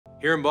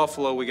Here in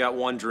Buffalo, we got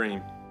one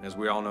dream. As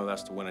we all know,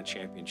 that's to win a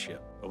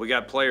championship. But we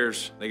got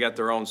players, they got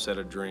their own set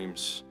of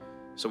dreams.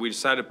 So we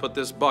decided to put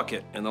this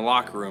bucket in the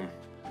locker room,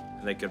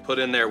 and they could put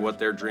in there what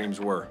their dreams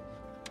were.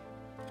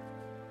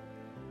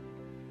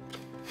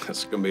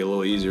 That's gonna be a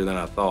little easier than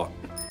I thought.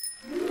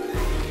 There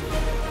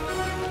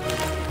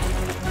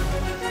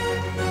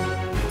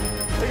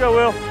you go,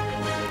 Will.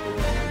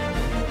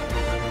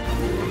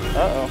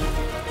 Uh-oh.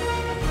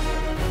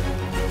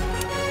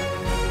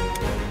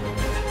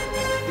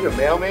 You a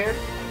mailman?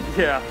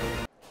 Yeah.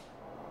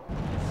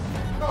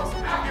 Come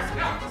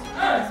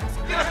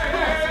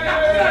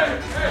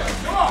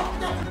on!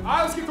 All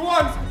right, let's get the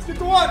ones. Let's get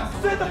the ones.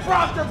 Send the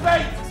prompter,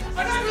 Bates.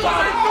 I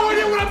have no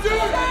idea what I'm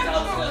doing.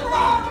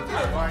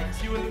 All right,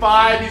 2 and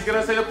 5. He's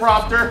gonna say the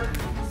prompter.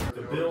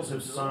 The Bills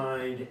have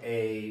signed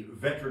a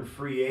veteran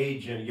free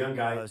agent, a young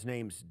guy. His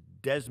name's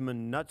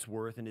Desmond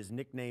Nutsworth, and his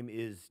nickname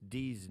is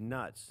D's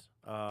Nuts.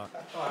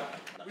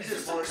 Is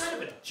this some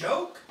kind of a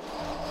joke?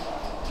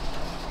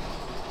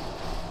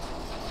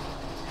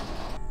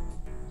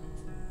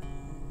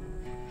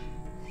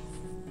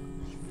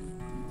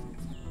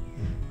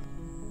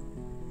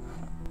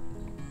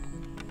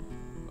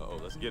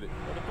 Let's get it.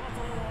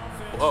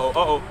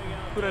 Uh-oh.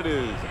 Who that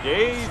is?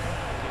 Gabe?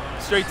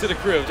 Straight to the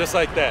crib, just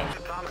like that.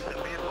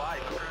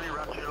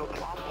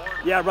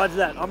 Yeah, roger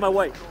that. On my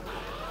way.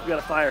 We got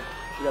a fire.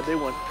 We got a big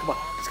one. Come on,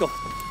 let's go.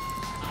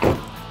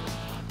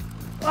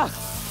 Ah,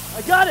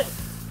 I got it.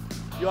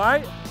 You all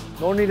right?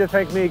 No need to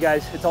thank me,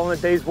 guys. It's all in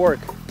a day's work.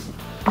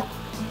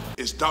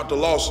 It's Dr.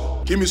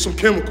 Lawson. Give me some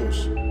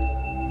chemicals.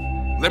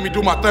 Let me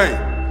do my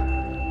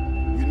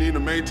thing. We need to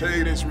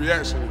maintain its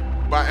reaction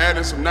by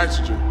adding some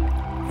nitrogen.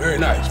 Very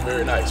nice,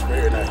 very nice,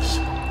 very nice.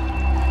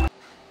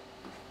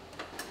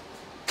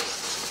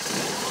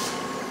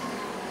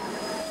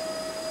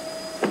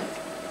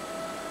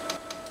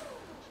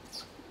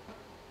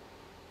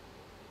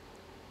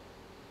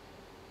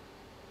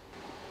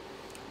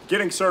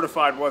 Getting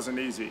certified wasn't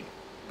easy,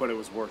 but it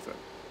was worth it.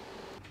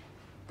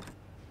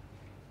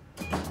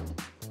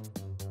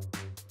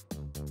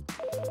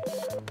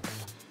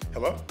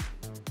 Hello?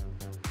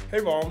 Hey,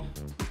 Mom.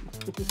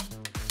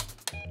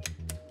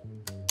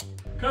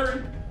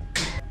 Curry.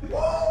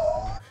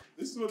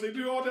 This is what they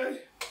do all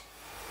day?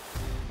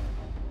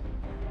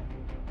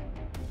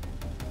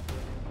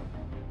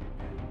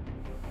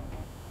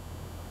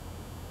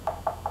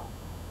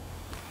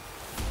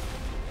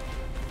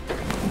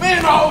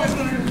 Man, I always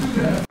wanted to do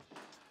that.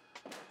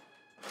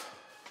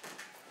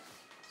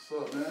 What's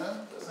up,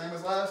 man? The same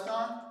as last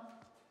time?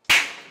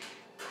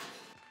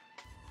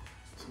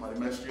 Somebody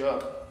messed you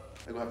up.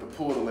 They're gonna have to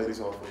pull the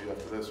ladies off of you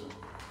after this one.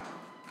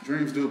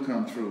 Dreams do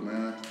come true,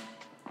 man.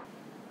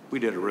 We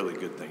did a really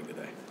good thing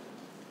today.